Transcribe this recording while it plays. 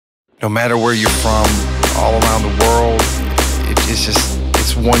No matter where you're from, all around the world,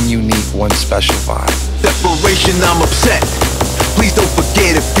 it's one unique, one special vibe. Separation, I'm upset. Please don't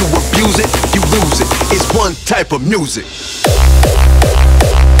forget, if you abuse it, you lose it. It's one type of music.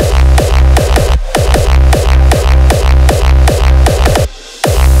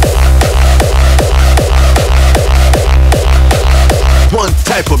 One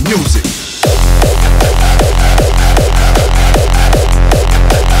type of music.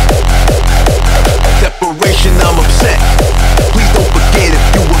 Separation, I'm upset. Please don't forget,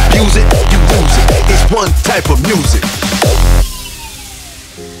 if you abuse it, you lose it. It's one type of music.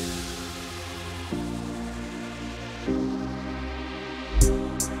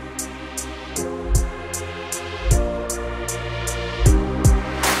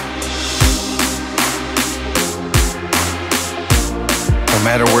 No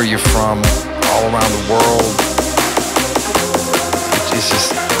matter where you're from, all around the world,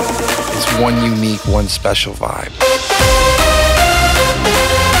 it's one unique, one special vibe.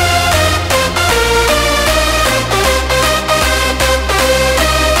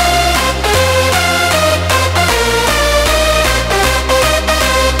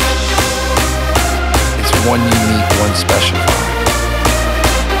 It's one unique, one special vibe.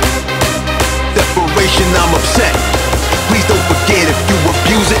 Separation, I'm upset. Please don't forget, if you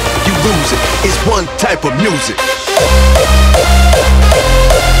abuse it, you lose it. It's one type of music.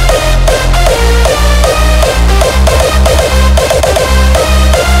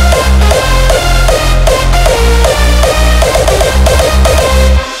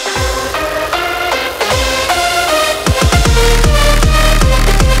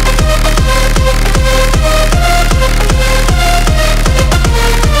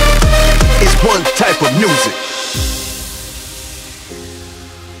 It's one type of music.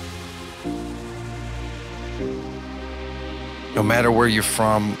 No matter where you're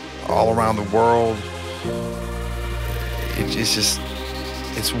from, all around the world,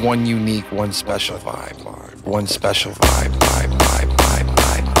 it's one unique, one special vibe. One special vibe.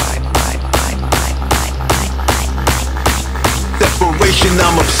 Separation,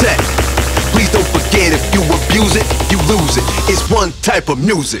 I'm upset. Please don't forget, if you abuse it, you lose it. It's one type of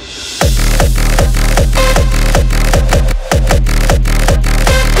music.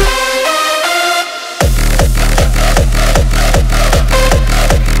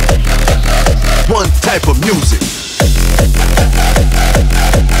 One type of music.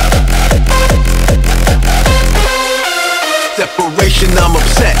 Separation, I'm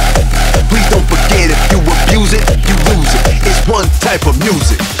upset. Please don't forget, if you abuse it, you lose it. It's one type of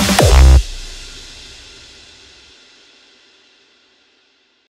music.